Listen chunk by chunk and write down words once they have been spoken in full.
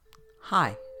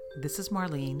Hi, this is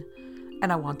Marlene,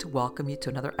 and I want to welcome you to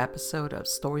another episode of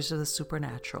Stories of the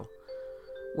Supernatural.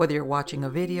 Whether you're watching a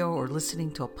video or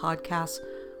listening to a podcast,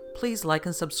 please like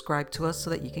and subscribe to us so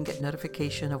that you can get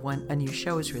notification of when a new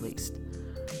show is released.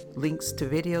 Links to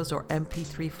videos or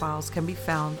MP3 files can be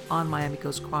found on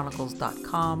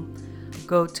MiamiGhostChronicles.com.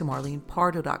 Go to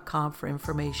MarlenePardo.com for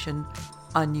information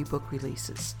on new book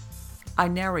releases. I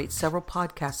narrate several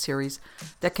podcast series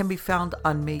that can be found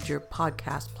on major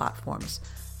podcast platforms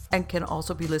and can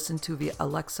also be listened to via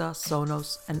Alexa,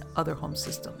 Sonos, and other home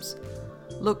systems.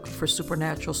 Look for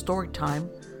Supernatural Storytime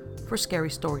for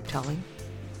scary storytelling,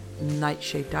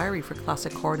 Nightshade Diary for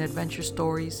classic horror and adventure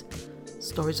stories,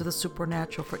 Stories of the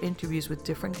Supernatural for interviews with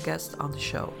different guests on the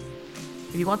show.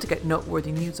 If you want to get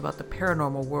noteworthy news about the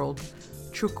paranormal world,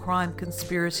 true crime,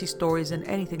 conspiracy stories, and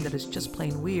anything that is just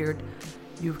plain weird,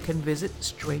 you can visit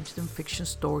Strange Than Fiction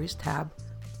Stories tab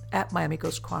at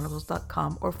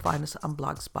MiamiGhostChronicles.com or find us on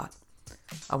Blogspot.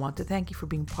 I want to thank you for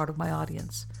being part of my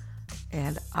audience,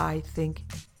 and I think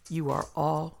you are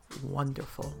all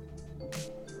wonderful.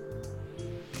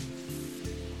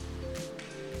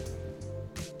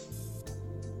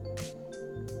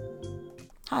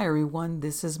 Hi everyone,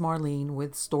 this is Marlene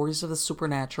with Stories of the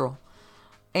Supernatural,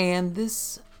 and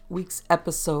this week's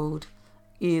episode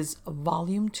is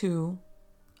Volume 2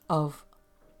 of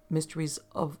Mysteries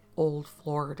of Old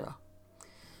Florida.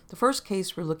 The first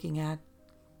case we're looking at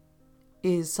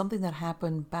is something that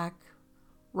happened back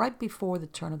right before the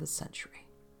turn of the century.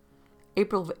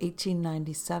 April of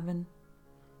 1897,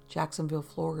 Jacksonville,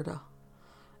 Florida.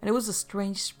 And it was a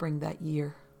strange spring that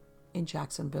year in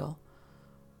Jacksonville.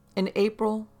 In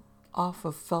April, off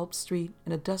of Phelps Street,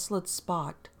 in a desolate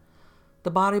spot,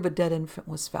 the body of a dead infant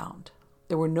was found.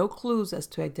 There were no clues as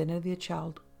to the identity of the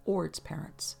child or its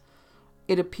parents.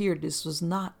 It appeared this was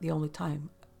not the only time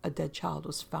a dead child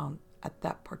was found at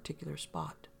that particular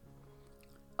spot.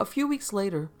 A few weeks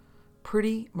later,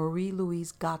 pretty Marie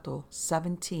Louise Gatto,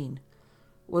 17,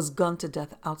 was gunned to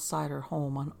death outside her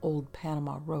home on Old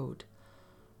Panama Road.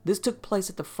 This took place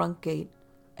at the front gate,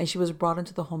 and she was brought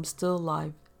into the home still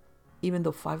alive, even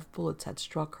though 5 bullets had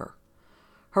struck her.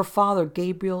 Her father,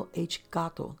 Gabriel H.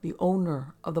 Gatto, the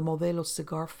owner of the Modelo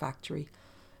cigar factory,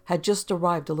 had just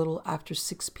arrived a little after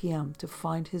 6 p.m. to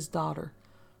find his daughter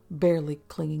barely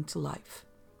clinging to life.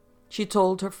 She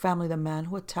told her family the man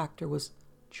who attacked her was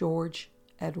George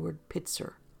Edward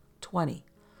Pitzer, 20,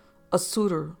 a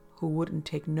suitor who wouldn't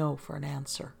take no for an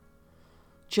answer.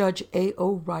 Judge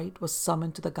A.O. Wright was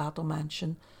summoned to the Gatto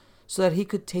mansion so that he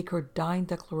could take her dying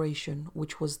declaration,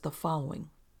 which was the following: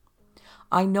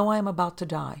 I know I am about to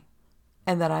die,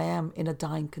 and that I am in a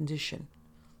dying condition.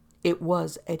 It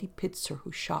was Eddie Pitzer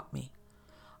who shot me.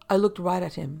 I looked right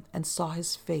at him and saw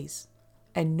his face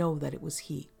and know that it was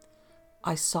he.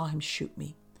 I saw him shoot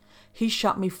me. He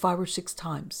shot me 5 or 6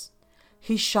 times.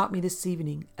 He shot me this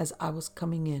evening as I was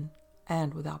coming in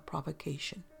and without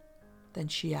provocation. Then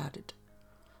she added,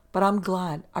 but I'm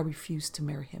glad I refused to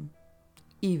marry him,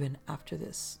 even after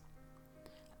this.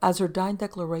 As her dying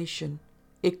declaration,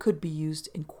 it could be used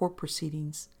in court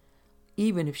proceedings,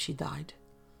 even if she died.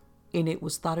 And it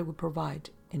was thought it would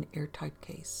provide an airtight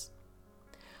case.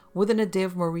 Within a day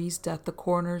of Marie's death, the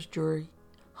coroner's jury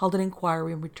held an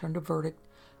inquiry and returned a verdict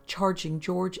charging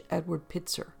George Edward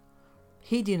Pitzer.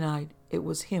 He denied it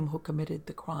was him who committed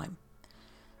the crime.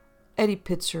 Eddie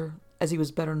Pitzer, as he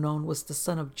was better known, was the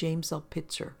son of James L.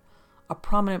 Pitzer, a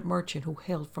prominent merchant who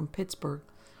hailed from Pittsburgh,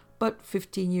 but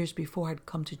 15 years before had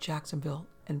come to Jacksonville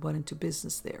and went into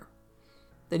business there.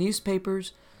 The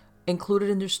newspapers included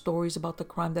in their stories about the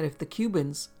crime that if the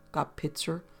Cubans got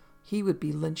Pitzer, he would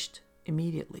be lynched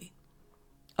immediately.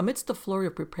 Amidst the flurry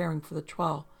of preparing for the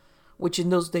trial, which in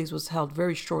those days was held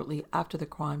very shortly after the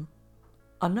crime,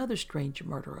 another strange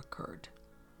murder occurred.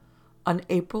 On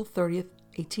April 30th,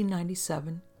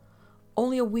 1897,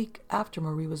 only a week after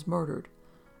Marie was murdered,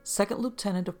 Second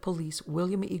Lieutenant of Police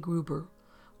William E. Gruber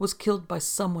was killed by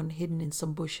someone hidden in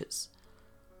some bushes.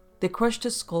 They crushed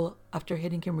his skull after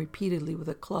hitting him repeatedly with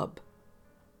a club.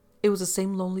 It was the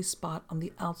same lonely spot on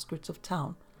the outskirts of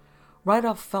town, right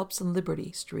off Phelps and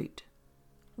Liberty Street,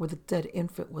 where the dead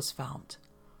infant was found.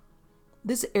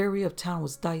 This area of town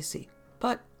was dicey,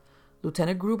 but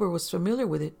Lieutenant Gruber was familiar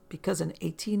with it because in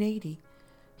 1880,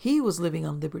 he was living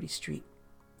on Liberty Street.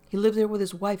 He lived there with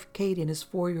his wife, Katie, and his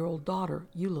 4-year-old daughter,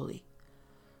 Eulalie.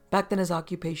 Back then, his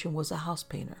occupation was a house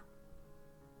painter.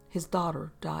 His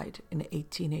daughter died in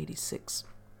 1886.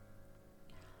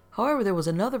 However, there was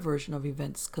another version of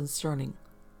events concerning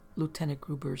Lieutenant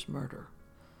Gruber's murder.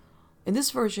 In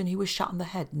this version, he was shot in the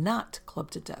head, not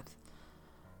clubbed to death.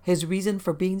 His reason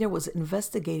for being there was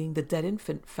investigating the dead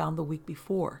infant found the week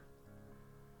before.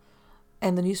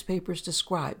 And the newspapers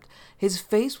described his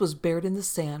face was buried in the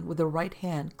sand with the right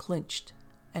hand clenched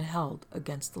and held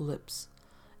against the lips.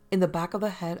 In the back of the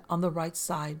head on the right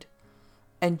side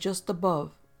and just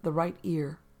above the right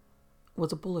ear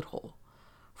was a bullet hole,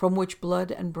 from which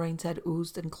blood and brains had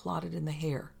oozed and clotted in the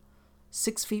hair.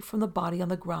 6 feet from the body on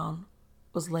the ground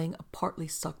was laying a partly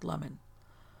sucked lemon.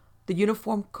 The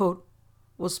uniform coat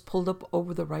was pulled up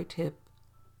over the right hip,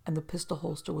 and the pistol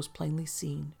holster was plainly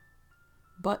seen.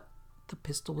 But the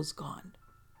pistol was gone.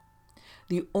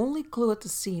 The only clue at the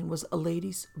scene was a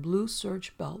lady's blue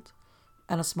serge belt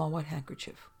and a small white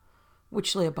handkerchief,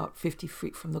 which lay about 50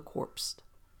 feet from the corpse.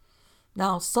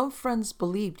 Now, some friends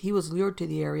believed he was lured to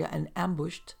the area and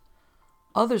ambushed.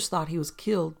 Others thought he was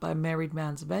killed by a married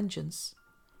man's vengeance.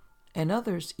 And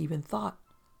others even thought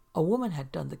a woman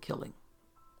had done the killing.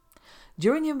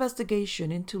 During the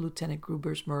investigation into Lieutenant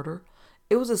Gruber's murder,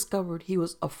 it was discovered he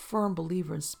was a firm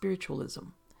believer in spiritualism.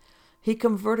 He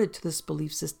converted to this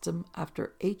belief system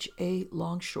after H.A.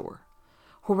 Longshore,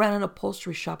 who ran an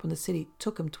upholstery shop in the city,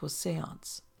 took him to a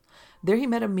seance. There he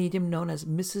met a medium known as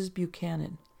Mrs.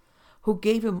 Buchanan, who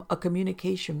gave him a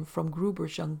communication from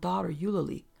Gruber's young daughter,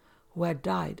 Eulalie, who had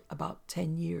died about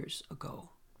 10 years ago.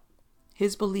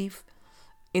 His belief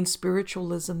in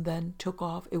spiritualism then took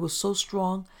off. It was so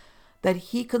strong that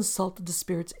he consulted the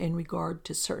spirits in regard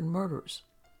to certain murders,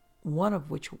 one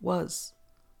of which was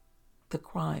the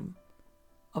crime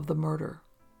of the murder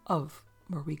of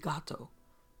Marie Gatto,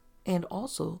 and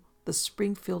also the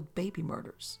Springfield baby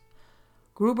murders.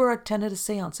 Gruber attended a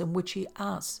seance in which he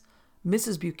asked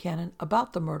Mrs. Buchanan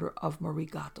about the murder of Marie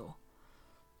Gatto.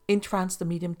 Entranced, the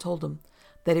medium told him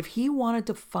that if he wanted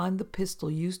to find the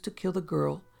pistol used to kill the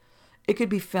girl, it could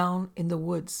be found in the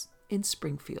woods in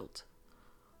Springfield.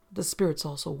 The spirits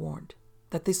also warned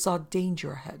that they saw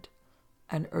danger ahead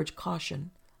and urged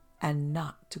caution and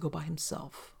not to go by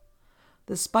himself.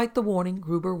 Despite the warning,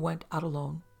 Gruber went out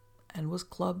alone and was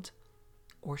clubbed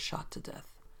or shot to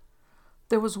death.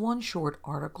 There was one short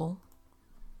article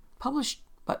published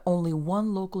by only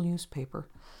one local newspaper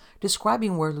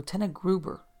describing where Lieutenant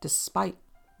Gruber, despite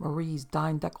Marie's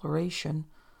dying declaration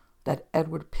that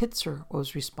Edward Pitzer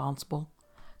was responsible,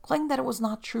 claimed that it was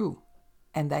not true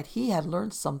and that he had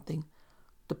learned something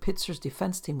the Pitzer's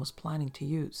defense team was planning to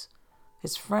use.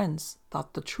 His friends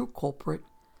thought the true culprit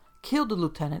killed the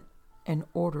lieutenant in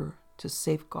order to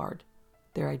safeguard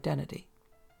their identity.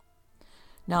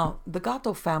 Now, the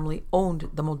Gatto family owned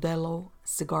the Modelo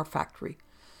cigar factory,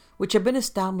 which had been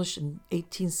established in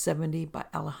 1870 by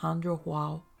Alejandro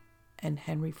Joao and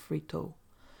Henry Frito,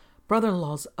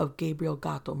 brother-in-laws of Gabriel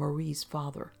Gatto, Marie's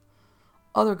father.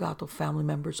 Other Gatto family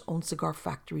members owned cigar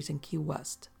factories in Key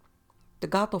West. The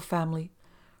Gatto family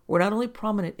were not only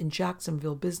prominent in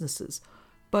Jacksonville businesses,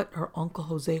 but her uncle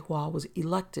Jose Joao was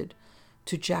elected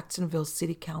to Jacksonville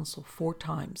City Council 4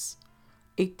 times,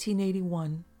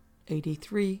 1881,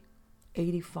 83,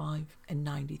 85, and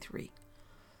 93.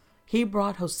 He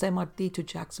brought Jose Marti to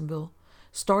Jacksonville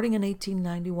starting in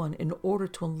 1891 in order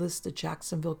to enlist the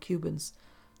Jacksonville Cubans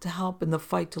to help in the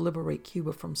fight to liberate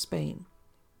Cuba from Spain.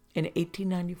 In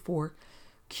 1894,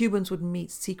 Cubans would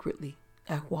meet secretly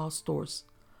at Joao's stores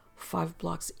 5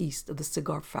 blocks east of the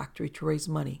cigar factory to raise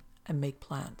money and make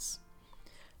plans.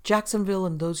 Jacksonville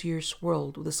in those years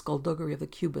swirled with the skullduggery of the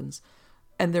Cubans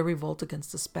and their revolt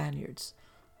against the Spaniards.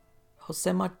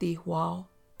 Jose Marti, Joao,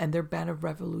 and their band of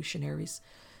revolutionaries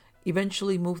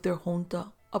eventually moved their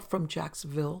junta up from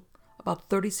Jacksonville about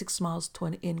 36 miles to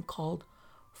an inn called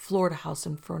Florida House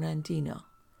in Fernandina,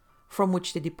 from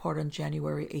which they departed on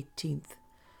January 18th.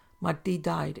 Marti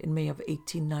died in May of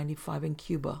 1895 in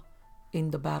Cuba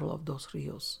in the Battle of Dos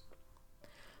Rios.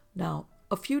 Now,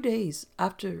 a few days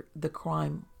after the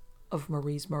crime of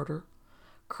Marie's murder,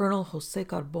 Colonel Jose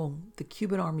Carbon, the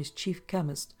Cuban Army's chief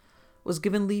chemist, was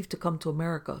given leave to come to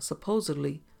America,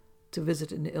 supposedly to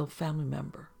visit an ill family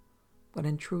member. But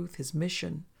in truth, his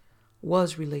mission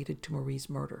was related to Marie's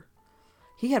murder.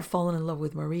 He had fallen in love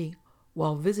with Marie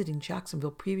while visiting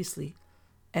Jacksonville previously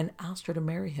and asked her to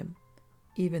marry him,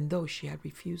 even though she had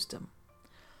refused him.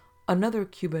 Another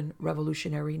Cuban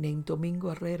revolutionary named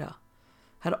Domingo Herrera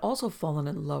had also fallen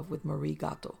in love with Marie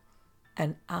Gatto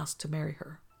and asked to marry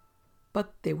her,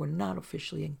 but they were not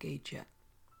officially engaged yet.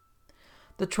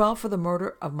 The trial for the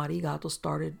murder of Marie Gatto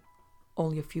started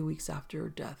only a few weeks after her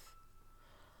death.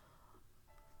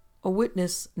 A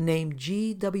witness named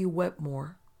G.W.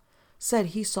 Wetmore said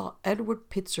he saw Edward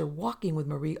Pitzer walking with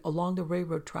Marie along the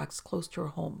railroad tracks close to her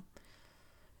home.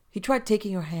 He tried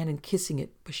taking her hand and kissing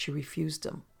it, but she refused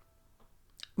him.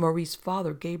 Marie's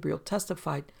father, Gabriel,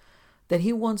 testified that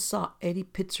he once saw Eddie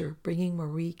Pitzer bringing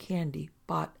Marie candy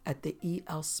bought at the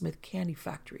E.L. Smith Candy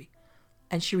Factory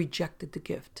and she rejected the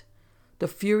gift. The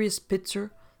furious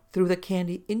Pitzer threw the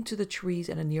candy into the trees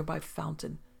and a nearby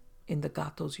fountain in the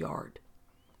Gatto's yard.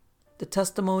 The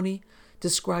testimony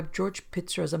described George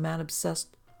Pitzer as a man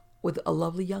obsessed with a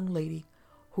lovely young lady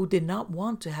who did not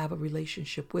want to have a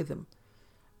relationship with him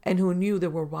and who knew there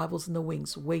were rivals in the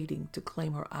wings waiting to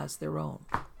claim her as their own.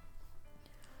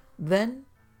 Then,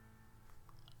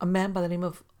 a man by the name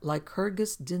of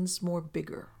Lycurgus Dinsmore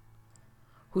Bigger,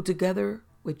 who together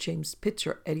with James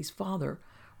Pitzer, Eddie's father,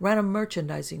 ran a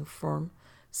merchandising firm,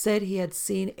 said he had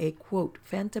seen a, quote,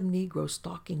 phantom Negro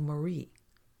stalking Marie,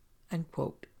 end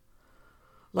quote.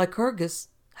 Lycurgus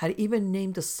had even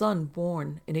named a son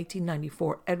born in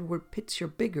 1894 Edward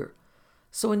Pitzer Bigger,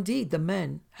 so indeed the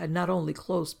men had not only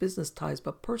close business ties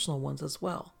but personal ones as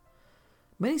well.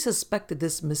 Many suspected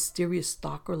this mysterious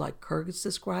stalker, like Lycurgus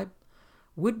described,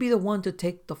 would be the one to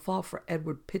take the fall for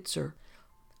Edward Pitzer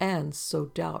and sow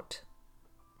doubt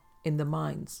in the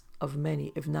minds of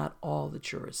many, if not all, the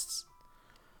jurists.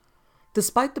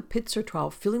 Despite the Pitzer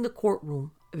trial filling the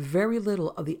courtroom, very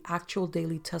little of the actual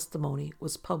daily testimony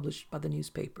was published by the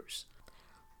newspapers.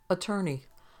 Attorney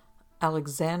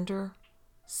Alexander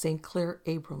St. Clair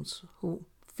Abrams, who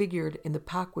figured in the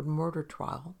Packwood murder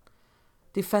trial,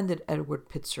 defended Edward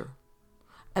Pitzer,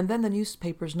 and then the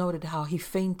newspapers noted how he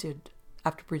fainted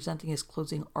after presenting his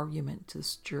closing argument to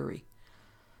this jury.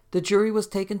 The jury was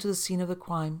taken to the scene of the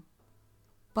crime,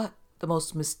 but the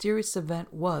most mysterious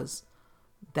event was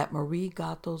that Marie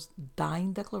Gatto's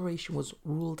dying declaration was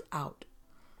ruled out.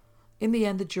 In the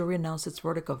end, the jury announced its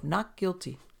verdict of not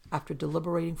guilty after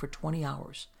deliberating for 20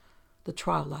 hours. The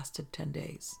trial lasted 10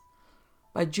 days.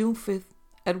 By June 5th,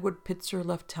 Edward Pitzer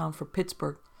left town for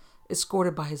Pittsburgh,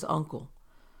 escorted by his uncle.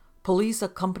 Police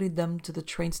accompanied them to the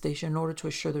train station in order to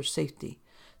assure their safety,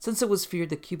 since it was feared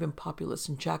the Cuban populace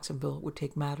in Jacksonville would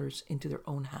take matters into their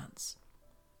own hands.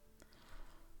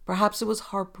 Perhaps it was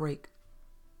heartbreak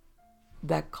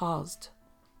that caused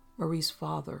Marie's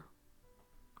father,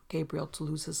 Gabriel, to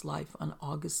lose his life on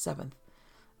August 7th,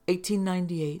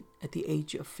 1898, at the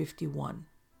age of 51.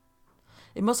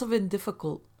 It must have been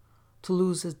difficult to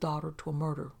lose his daughter to a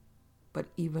murder, but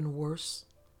even worse,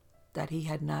 that he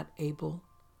had not able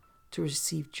to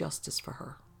receive justice for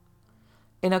her.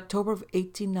 In October of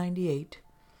 1898,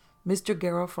 Mr.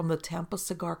 Guerra from the Tampa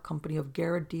Cigar Company of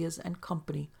Guerra Diaz and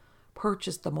Company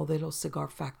purchased the Modelo cigar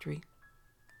factory,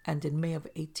 and in May of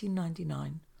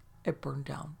 1899, it burned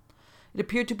down. It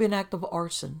appeared to be an act of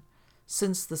arson,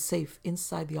 since the safe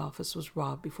inside the office was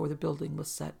robbed before the building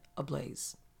was set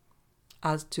ablaze.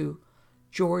 As to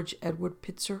George Edward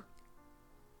Pitzer,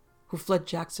 who fled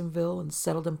Jacksonville and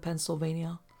settled in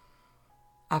Pennsylvania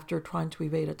after trying to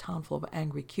evade a town full of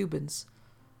angry Cubans,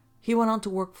 he went on to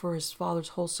work for his father's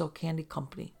wholesale candy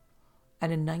company,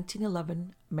 and in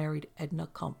 1911 married Edna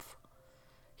Kumpf.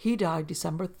 He died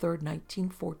December 3,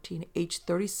 1914, aged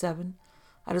 37,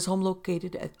 at his home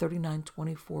located at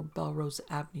 3924 Belrose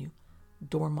Avenue,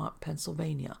 Dormont,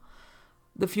 Pennsylvania.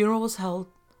 The funeral was held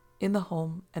in the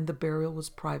home and the burial was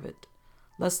private.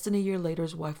 Less than a year later,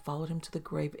 his wife followed him to the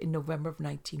grave in November of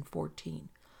 1914.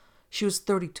 She was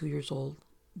 32 years old.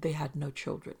 They had no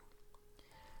children.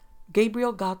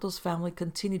 Gabriel Gatto's family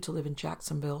continued to live in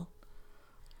Jacksonville,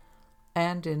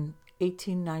 and in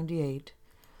 1898,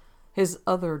 his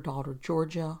other daughter,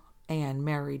 Georgia Ann,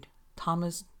 married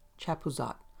Thomas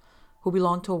Chapuzot, who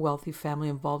belonged to a wealthy family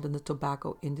involved in the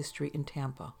tobacco industry in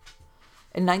Tampa.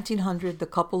 In 1900, the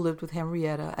couple lived with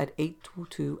Henrietta at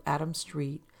 822 Adams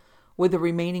Street with the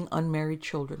remaining unmarried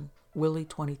children, Willie,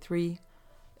 23,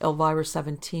 Elvira,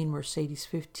 17, Mercedes,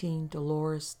 15,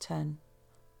 Dolores, 10,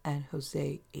 and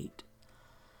Jose, 8.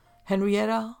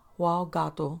 Henrietta Joao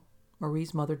Gatto,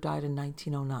 Marie's mother, died in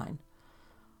 1909.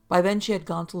 By then, she had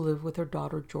gone to live with her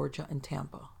daughter, Georgia, in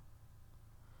Tampa.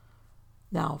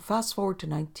 Now, fast forward to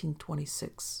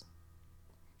 1926.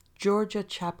 Georgia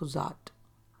Chapuzot,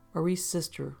 Marie's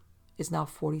sister, is now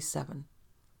 47.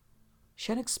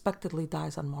 She unexpectedly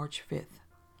dies on March 5th.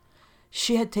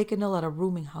 She had taken ill at a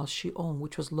rooming house she owned,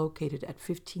 which was located at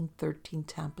 1513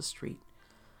 Tampa Street.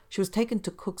 She was taken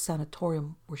to Cook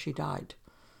Sanatorium, where she died.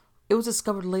 It was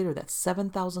discovered later that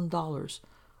 $7,000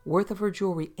 worth of her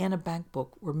jewelry and a bank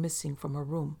book were missing from her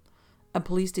room, and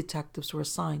police detectives were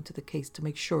assigned to the case to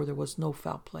make sure there was no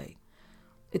foul play.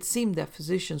 It seemed that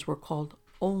physicians were called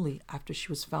only after she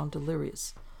was found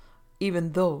delirious,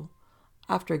 even though,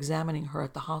 after examining her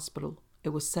at the hospital, it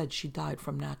was said she died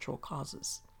from natural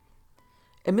causes.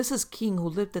 And Mrs. King, who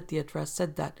lived at the address,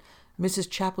 said that Mrs.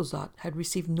 Chapuzot had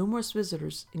received numerous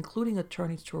visitors, including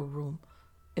attorneys, to her room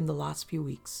in the last few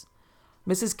weeks.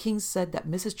 Mrs. King said that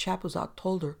Mrs. Chapuzot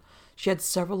told her she had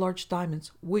several large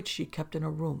diamonds which she kept in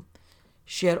her room.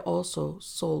 She had also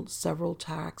sold several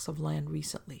tracts of land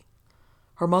recently.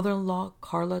 Her mother-in-law,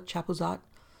 Carla Chapuzat,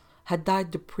 had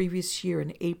died the previous year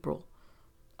in April.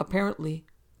 Apparently,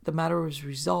 the matter was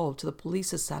resolved to the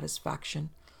police's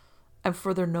satisfaction, and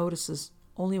further notices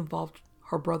only involved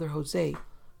her brother Jose,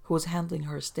 who was handling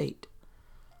her estate.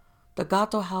 The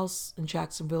Gatto house in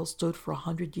Jacksonville stood for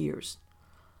 100 years,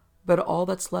 but all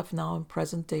that's left now in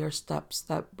present day are steps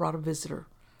that brought a visitor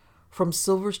from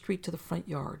Silver Street to the front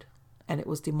yard, and it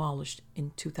was demolished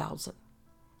in 2000.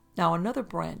 Now, another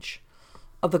branch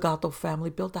of the Gatto family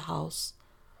built a house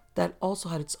that also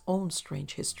had its own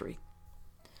strange history.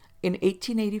 In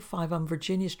 1885, on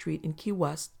Virginia Street in Key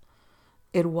West,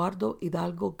 Eduardo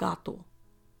Hidalgo Gatto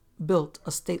built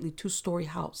a stately 2-story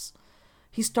house.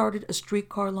 He started a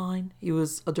streetcar line. He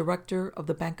was a director of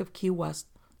the Bank of Key West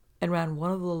and ran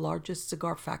one of the largest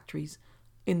cigar factories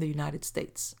in the United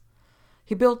States.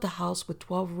 He built a house with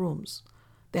 12 rooms.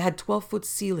 They had 12-foot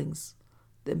ceilings,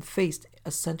 then faced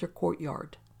a center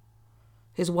courtyard.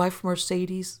 His wife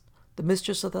Mercedes, the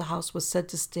mistress of the house, was said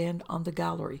to stand on the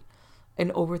gallery and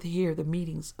overhear the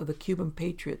meetings of the Cuban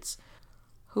patriots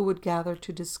who would gather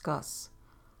to discuss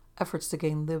efforts to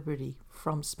gain liberty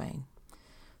from Spain.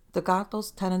 The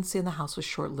Gatto's tenancy in the house was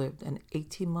short-lived, and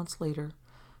 18 months later,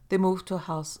 they moved to a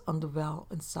house on Duval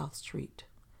and South Street.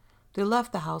 They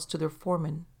left the house to their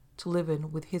foreman to live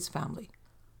in with his family.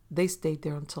 They stayed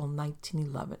there until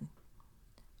 1911.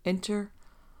 Enter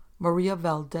Maria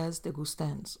Valdez de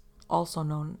Gustens, also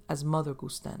known as Mother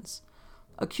Gustens,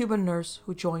 a Cuban nurse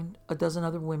who joined a dozen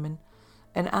other women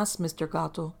and asked Mr.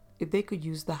 Gatto if they could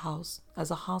use the house as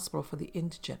a hospital for the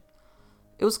indigent.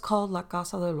 It was called La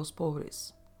Casa de los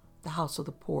Pobres, the House of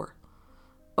the Poor.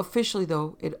 Officially,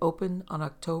 though, it opened on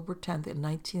October 10th in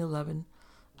 1911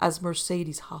 as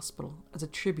Mercedes Hospital as a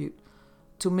tribute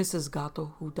to Mrs.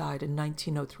 Gatto, who died in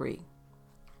 1903.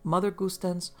 Mother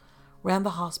Gustens ran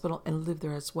the hospital and lived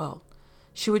there as well.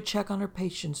 She would check on her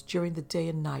patients during the day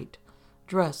and night,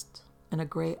 dressed in a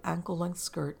gray ankle-length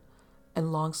skirt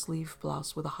and long-sleeve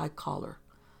blouse with a high collar.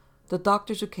 The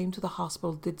doctors who came to the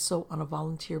hospital did so on a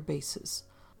volunteer basis,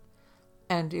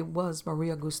 and it was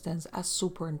Maria Gustens as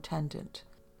superintendent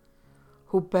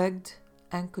who begged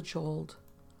and cajoled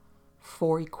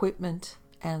for equipment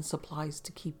and supplies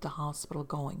to keep the hospital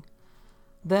going.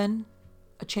 Then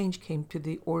a change came to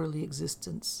the orderly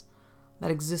existence that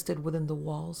existed within the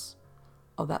walls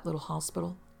of that little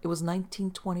hospital. It was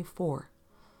 1924,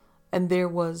 and there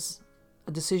was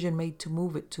a decision made to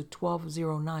move it to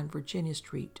 1209 Virginia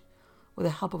Street with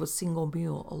the help of a single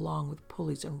mule along with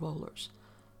pulleys and rollers.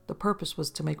 The purpose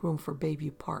was to make room for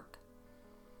Bayview Park.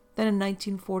 Then in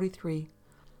 1943,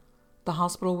 the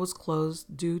hospital was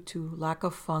closed due to lack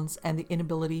of funds and the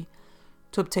inability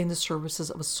to obtain the services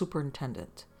of a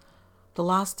superintendent. The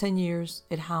last 10 years,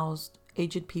 it housed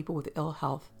aged people with ill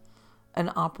health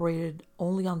and operated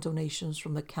only on donations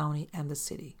from the county and the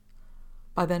city.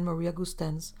 By then, Maria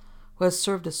Gustens, who has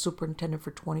served as superintendent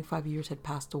for 25 years, had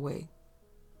passed away.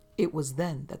 It was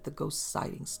then that the ghost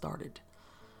sightings started.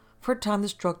 For a time, the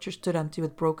structure stood empty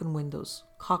with broken windows.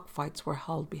 Cockfights were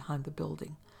held behind the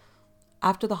building.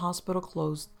 After the hospital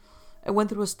closed, it went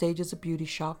through a stage as a beauty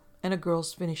shop and a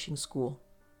girls' finishing school.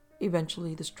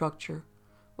 Eventually, the structure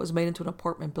was made into an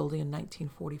apartment building in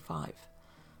 1945.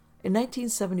 In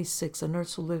 1976, a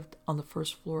nurse who lived on the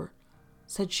first floor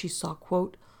said she saw,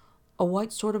 quote, a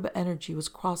white sort of energy was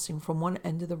crossing from one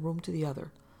end of the room to the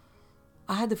other.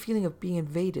 I had the feeling of being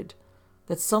invaded,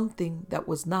 that something that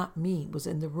was not me was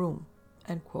in the room,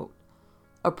 end quote.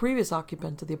 A previous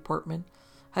occupant of the apartment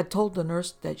had told the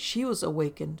nurse that she was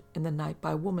awakened in the night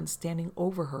by a woman standing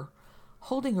over her,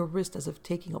 holding her wrist as if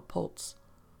taking a pulse.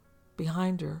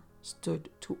 Behind her stood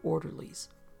 2 orderlies.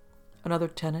 Another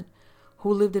tenant,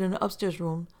 who lived in an upstairs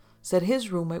room, said his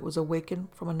roommate was awakened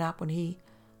from a nap when he,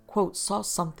 quote, saw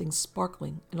something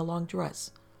sparkling in a long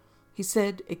dress. He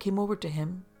said it came over to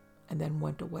him and then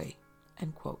went away,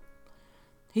 end quote.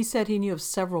 He said he knew of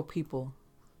several people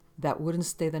that wouldn't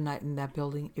stay the night in that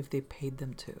building if they paid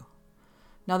them to.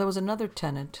 Now, there was another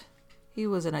tenant. He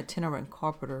was an itinerant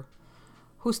carpenter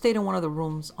who stayed in one of the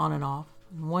rooms on and off.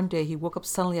 And one day he woke up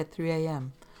suddenly at 3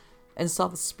 a.m. and saw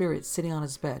the spirit sitting on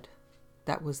his bed.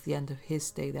 That was the end of his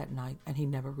stay that night, and he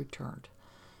never returned.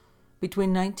 Between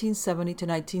 1970 to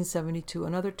 1972,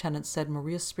 another tenant said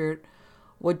Maria's spirit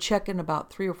would check in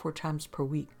about 3 or 4 times per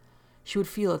week. She would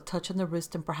feel a touch on the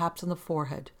wrist and perhaps on the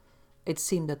forehead. It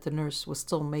seemed that the nurse was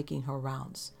still making her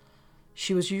rounds.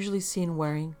 She was usually seen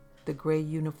wearing the gray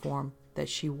uniform that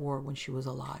she wore when she was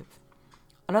alive.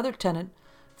 Another tenant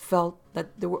felt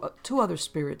that there were 2 other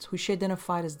spirits who she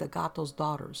identified as the Gatto's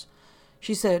daughters.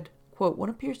 She said, Quote, one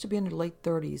appears to be in her late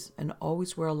 30s and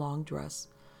always wear a long dress.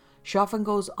 She often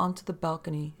goes onto the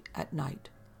balcony at night.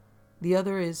 The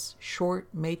other is short,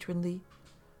 matronly,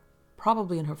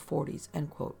 probably in her 40s, end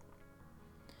quote.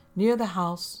 Near the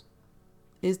house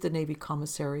is the Navy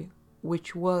commissary,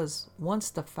 which was once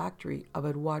the factory of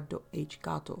Eduardo H.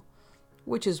 Gatto,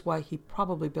 which is why he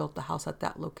probably built the house at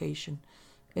that location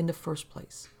in the first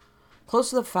place.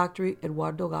 Close to the factory,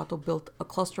 Eduardo Gatto built a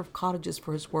cluster of cottages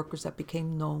for his workers that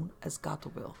became known as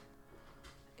Gattoville.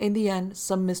 In the end,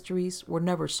 some mysteries were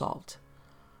never solved.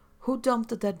 Who dumped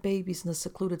the dead babies in the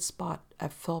secluded spot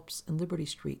at Phelps and Liberty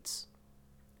Streets,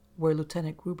 where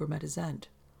Lieutenant Gruber met his end?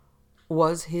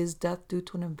 Was his death due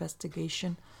to an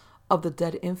investigation of the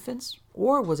dead infants,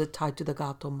 or was it tied to the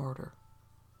Gatto murder?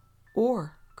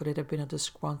 Or could it have been a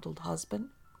disgruntled husband?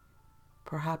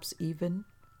 Perhaps even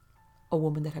a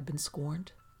woman that had been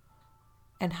scorned?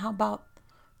 And how about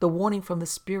the warning from the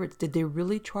spirits? Did they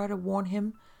really try to warn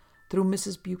him through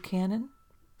Mrs. Buchanan?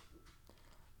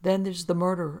 Then there's the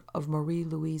murder of Marie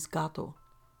Louise Gatto.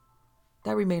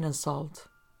 That remained unsolved.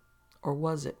 Or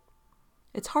was it?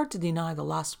 It's hard to deny the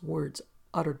last words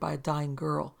uttered by a dying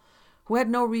girl who had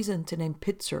no reason to name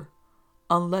Pitzer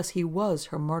unless he was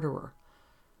her murderer.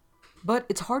 But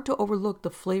it's hard to overlook the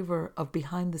flavor of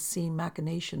behind-the-scene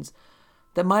machinations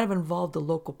that might have involved the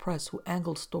local press, who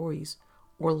angled stories,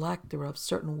 or lack thereof,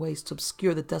 certain ways to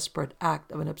obscure the desperate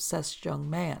act of an obsessed young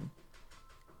man,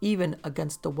 even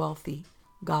against the wealthy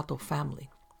Gatto family.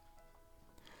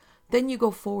 Then you go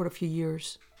forward a few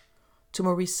years to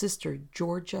Marie's sister,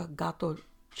 Georgia Gatto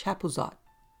Chapuzot,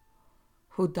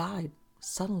 who died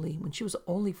suddenly when she was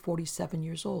only 47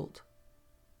 years old.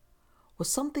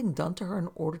 Was something done to her in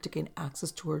order to gain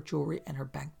access to her jewelry and her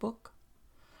bank book?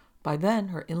 By then,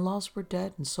 her in-laws were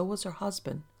dead, and so was her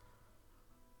husband.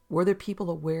 Were there people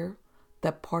aware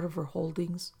that part of her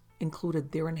holdings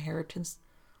included their inheritance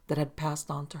that had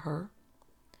passed on to her?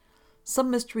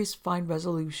 Some mysteries find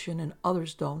resolution and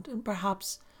others don't, and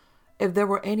perhaps if there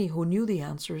were any who knew the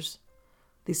answers,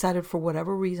 decided for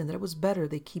whatever reason that it was better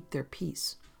they keep their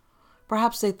peace.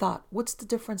 Perhaps they thought, what's the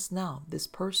difference now? This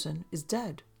person is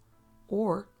dead.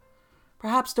 Or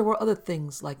perhaps there were other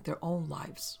things like their own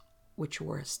lives which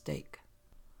were at stake.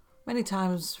 Many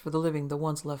times for the living, the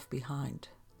ones left behind,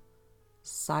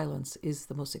 silence is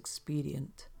the most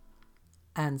expedient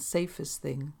and safest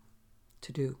thing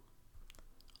to do.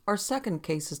 Our second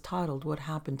case is titled What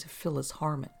Happened to Phyllis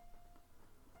Harmon.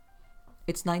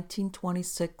 It's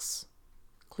 1926,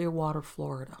 Clearwater,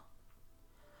 Florida.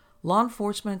 Law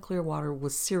enforcement in Clearwater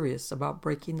was serious about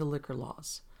breaking the liquor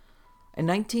laws. In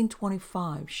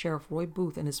 1925, Sheriff Roy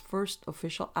Booth, in his first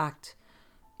official act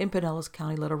in Pinellas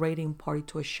County, led a raiding party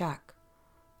to a shack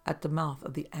at the mouth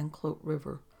of the Anclote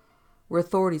River, where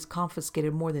authorities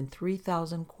confiscated more than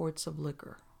 3,000 quarts of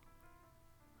liquor.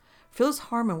 Phyllis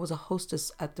Harmon was a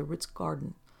hostess at the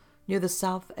Ritz-Carlton near the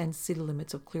south end city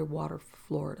limits of Clearwater,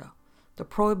 Florida. The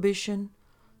prohibition,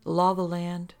 the law of the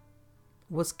land,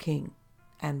 was king,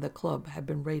 and the club had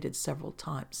been raided several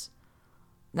times.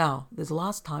 Now, this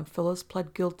last time, Phyllis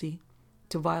pled guilty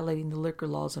to violating the liquor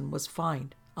laws and was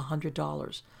fined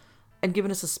 $100 and given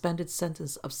a suspended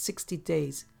sentence of 60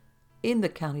 days in the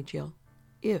county jail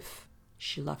if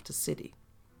she left the city.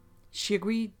 She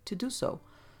agreed to do so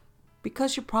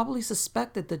because she probably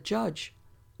suspected the judge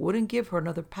wouldn't give her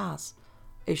another pass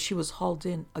if she was hauled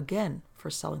in again for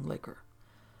selling liquor.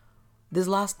 This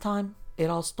last time, it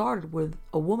all started with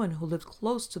a woman who lived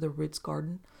close to the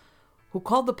Ritz-Carlton who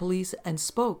called the police and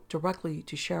spoke directly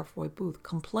to Sheriff Roy Booth,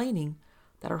 complaining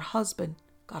that her husband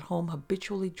got home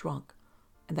habitually drunk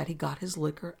and that he got his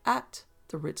liquor at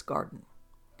the Ritz-Carlton.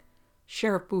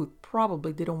 Sheriff Booth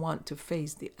probably didn't want to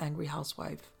face the angry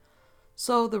housewife,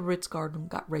 so the Ritz-Carlton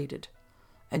got raided,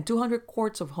 and 200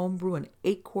 quarts of homebrew and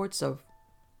 8 quarts of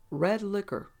red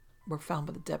liquor were found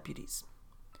by the deputies.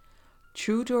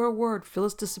 True to her word,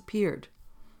 Phyllis disappeared,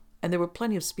 and there were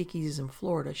plenty of speakeasies in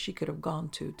Florida she could have gone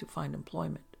to find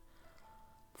employment.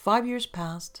 5 years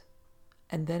passed,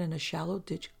 and then in a shallow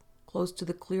ditch close to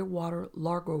the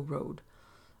Clearwater-Largo Road,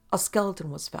 a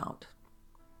skeleton was found.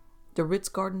 The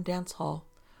Ritz-Carlton Dance Hall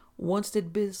once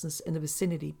did business in the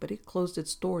vicinity, but it closed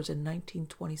its doors in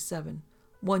 1927,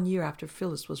 1 year after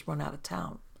Phyllis was run out of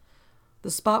town.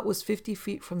 The spot was 50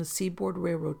 feet from the Seaboard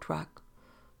Railroad track,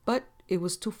 but it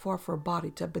was too far for a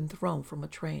body to have been thrown from a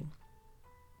train.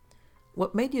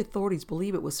 What made the authorities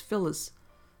believe it was Phyllis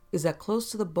is that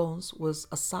close to the bones was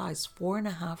a size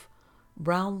 4.5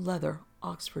 brown leather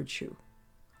Oxford shoe.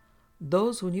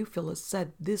 Those who knew Phyllis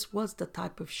said this was the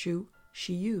type of shoe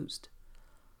she used.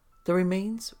 The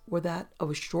remains were that of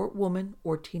a short woman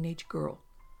or teenage girl.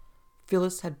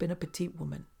 Phyllis had been a petite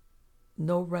woman,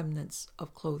 no remnants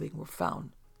of clothing were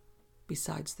found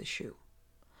besides the shoe.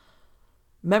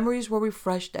 Memories were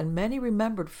refreshed, and many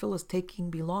remembered Phyllis taking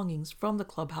belongings from the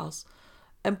clubhouse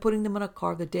and putting them in a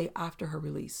car the day after her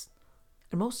release.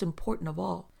 And most important of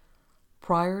all,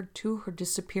 prior to her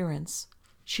disappearance,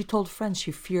 she told friends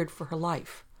she feared for her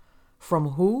life. From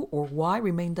who or why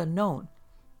remained unknown.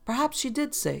 Perhaps she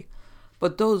did say,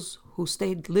 but those who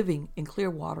stayed living in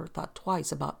Clearwater thought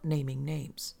twice about naming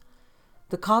names.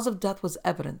 The cause of death was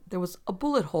evident. There was a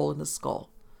bullet hole in the skull.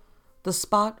 The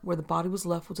spot where the body was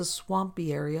left was a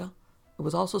swampy area. It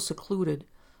was also secluded.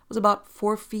 It was about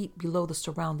 4 feet below the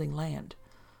surrounding land.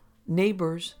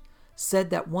 Neighbors said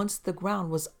that once the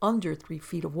ground was under 3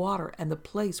 feet of water, and the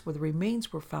place where the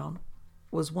remains were found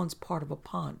was once part of a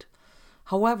pond.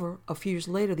 However, a few years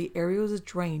later, the area was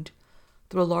drained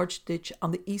through a large ditch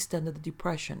on the east end of the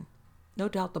depression. No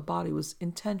doubt the body was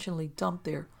intentionally dumped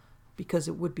there because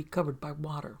it would be covered by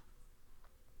water.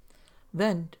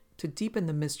 Then, to deepen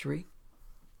the mystery,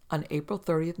 on April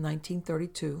 30th,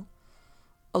 1932,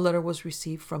 a letter was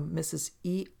received from Mrs.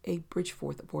 E.A.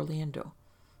 Bridgeforth of Orlando,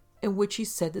 in which he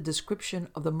said the description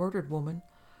of the murdered woman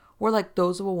were like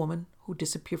those of a woman who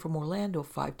disappeared from Orlando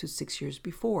 5 to 6 years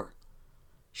before.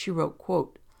 She wrote,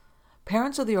 quote,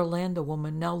 "Parents of the Orlando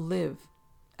woman now live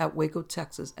at Waco,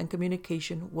 Texas, and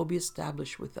communication will be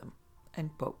established with them,"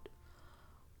 end quote.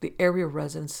 The area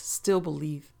residents still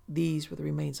believe these were the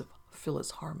remains of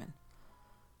Phyllis Harmon.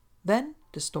 Then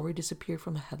the story disappeared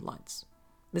from the headlines.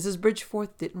 Mrs.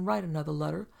 Bridgeforth didn't write another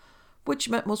letter, which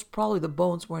meant most probably the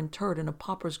bones were interred in a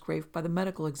pauper's grave by the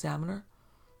medical examiner,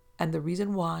 and the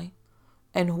reason why,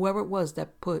 and whoever it was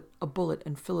that put a bullet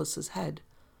in Phyllis's head,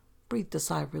 breathed a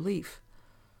sigh of relief.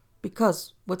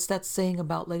 Because what's that saying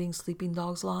about letting sleeping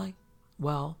dogs lie?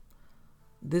 Well,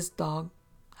 this dog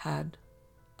had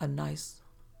a nice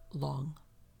long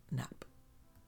nap.